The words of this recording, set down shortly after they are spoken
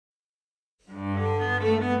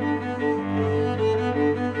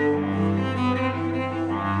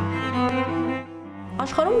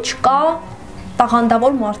չկա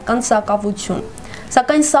տաղանդավոր մարդկանց սակավություն,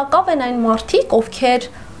 սակայն սակավ են այն մարդիկ, ովքեր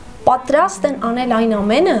պատրաստ են անել այն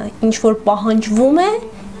ամենը, ինչ որ պահանջվում է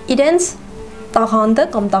իրենց տաղանդը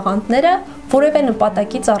կամ տաղանդները որևէ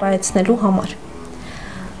նպատակի ծառայեցնելու համար։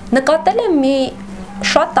 Նկատել եմ մի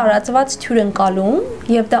շատ տարածված թյուրընկալում,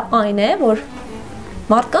 եւ դա այն է, որ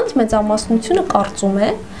մարդկանց մեծամասնությունը կարծում է,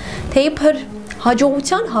 թե իբր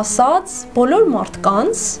հաջողության հասած բոլոր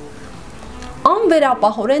մարդկանց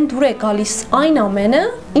անվերապահորեն դուր է գալիս այն ամենը,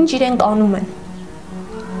 ինչ իրենք անում են։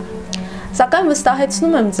 Սակայն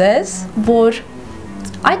վստահեցնում եմ ձեզ, որ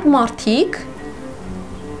այդ մարդիկ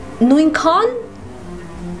նույնքան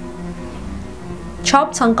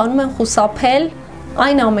չափ ցանկանում են խուսափել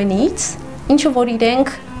այն ամենից, ինչը որ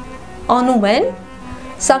իրենք անում են,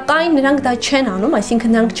 սակայն նրանք դա չեն անում,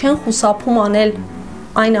 այսինքն նրանք չեն խուսափում անել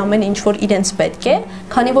այն ամենը, ինչ որ իրենց պետք է,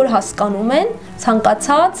 քանի որ հասկանում են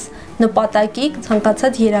ցանկացած նպատակի,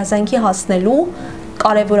 ցանկացած երազանքի հասնելու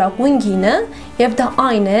կարևորագույն գինը, եւ դա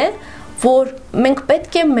այն է, որ մենք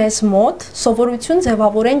պետք է մեզ մոտ սովորություն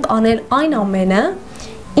ձևավորենք անել այն ամենը,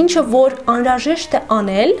 ինչը որ անհրաժեշտ է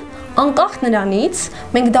անել, անկախ նրանից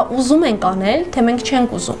մենք դա ուզում ենք անել, թե մենք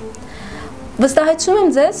չենք ուզում։ Վստահեցնում եմ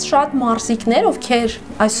ձեզ շատ մարզիկներ, ովքեր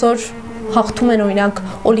այսօր հաղթում են օրինակ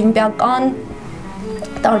օլիմպիական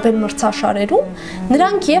տարբեր մրցաշարերում,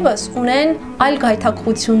 նրանք եւս ունեն այլ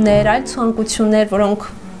գայթակղություններ, այլ ցանկություններ, որոնք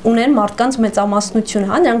ունեն մարդկանց մեծամասնությունը,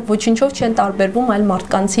 հա, նրանք ոչինչով չեն տարբերվում այլ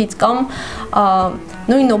մարդկանցից կամ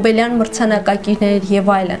նույն Նոբելյան մրցանակակիրներ եւ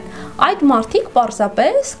այլն։ Այդ մարդիկ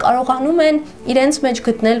պարզապես կարողանում են իրենց մեջ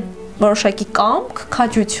գտնել որոշակի կամք,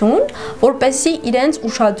 քաջություն, որպեսզի իրենց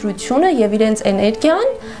ուշադրությունը եւ իրենց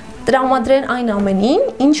էներգիան տրամադրեն այն ամենին,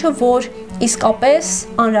 ինչը որ իսկապես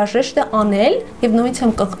անհրաժեշտ է անել եւ նույնիսկ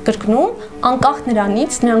եմ կրկնում, անկախ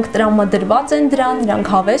նրանից նրանք տրամադրված են դրան,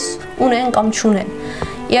 նրանք հավես ունեն կամ չունեն։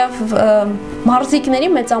 Եվ մարզիկների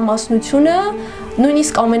մեծամասնությունը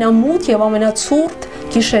նույնիսկ ամենամութ եւ ամենացուրտ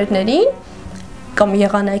գիշերներին կամ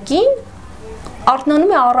եղանակին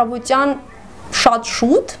արթնանում է առավոտյան շատ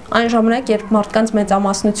շուտ, այն ժամանակ, երբ մարդկանց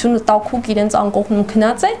մեծամասնությունը տաքուկ իրենց անկողնում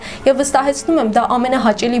քնած է, եւ վստահեցնում եմ, դա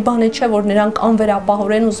ամենահաճելի բանը չէ, որ նրանք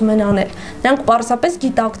անվերապահորեն ուզում են անել։ Նրանք պարզապես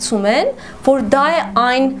գիտակցում են, որ դա է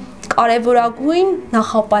այն կարևորագույն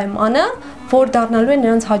նախապայմանը, որ դառնալու է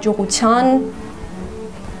նրանց հաջողության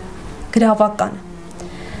գրավականը։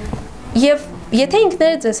 Եվ եթե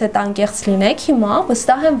ինքներդ ձեզ հետ անկեղծ լինեք հիմա,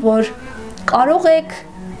 վստահ եմ, որ կարող եք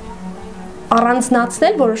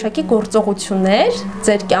առանձնացնել որոշակի գործողություններ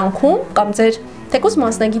ձեր կյանքում կամ ձեր թեկուզ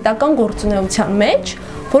մասնագիտական գործունեության մեջ,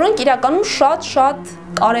 որոնք իրականում շատ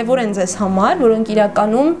կարևոր են ձեզ համար,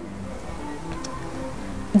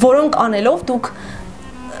 որոնք անելով դուք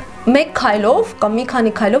մեկ քայլով կամ մի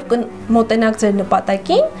քանի քայլով կմոտենաք ձեր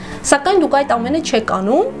նպատակին, սակայն դուք այդ ամենը չեք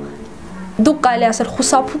անում, դուք կարելի ասել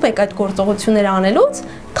խուսափում եք այդ գործողությունները անելուց,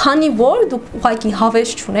 քանի որ դուք ուղղակի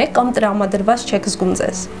հավես չունեք կամ տրամադրված չեք զգում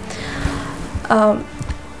ձեզ։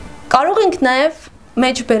 Կարող ենք նաև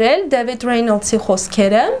մեջ բերել Դեվիդ Ռեյնոլդսի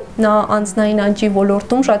խոսքերը, նա անձնային աճի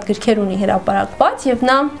ոլորտում շատ գրքեր ունի հրապարակված եւ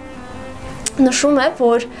նա նշում է,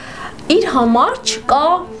 որ իր համար չկա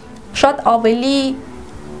շատ ավելի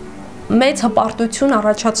մեծ հպարտություն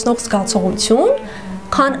առաջացնող զգացողություն,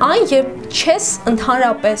 քան այն, երբ չես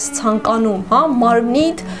ընդհանրապես ցանկանում, հա,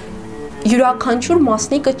 մարմնիդ յուրաքանչյուր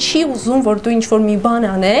մասնիկը չի ուզում, որ դու ինչ-որ մի բան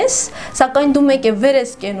անես, սակայն դու մեկ է վեր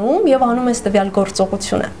ես կենում եւ անում ես տվյալ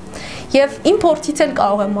գործողությունը։ Եվ իմ փորձից էլ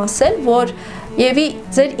կարող եմ ասել, որ եւի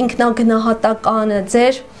ձեր ինքնագնահատականը,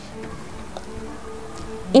 ձեր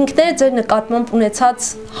նկատմամբ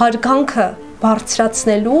ունեցած հարգանքը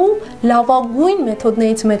բարձրացնելու լավագույն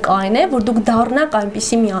մեթոդներից մեկը այն է, որ դուք դառնաք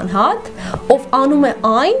այնպիսի մի անհատ, ով անում է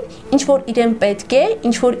այն, ինչ որ իրեն պետք է,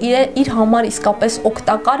 ինչ որ իր համար իսկապես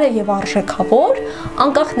օգտակար է եւ արժեքավոր,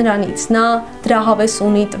 անկախ նրանից նա դրա հավես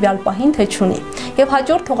ունի տվյալ պահին թե չունի։ Եվ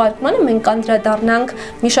հաջորդ թողարկմանը մենք կանդրադառնանք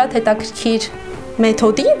մի շատ հետաքրքիր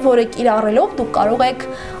մեթոդի, որը կիրառելով դուք կարող եք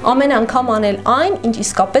ամեն անգամ անել այն, ինչ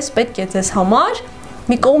իսկապես պետք է ձեզ համար,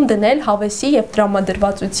 մի կողմ դնել հավեսի եւ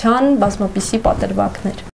տրամադրվածության բազմապիսի պատրվակներ։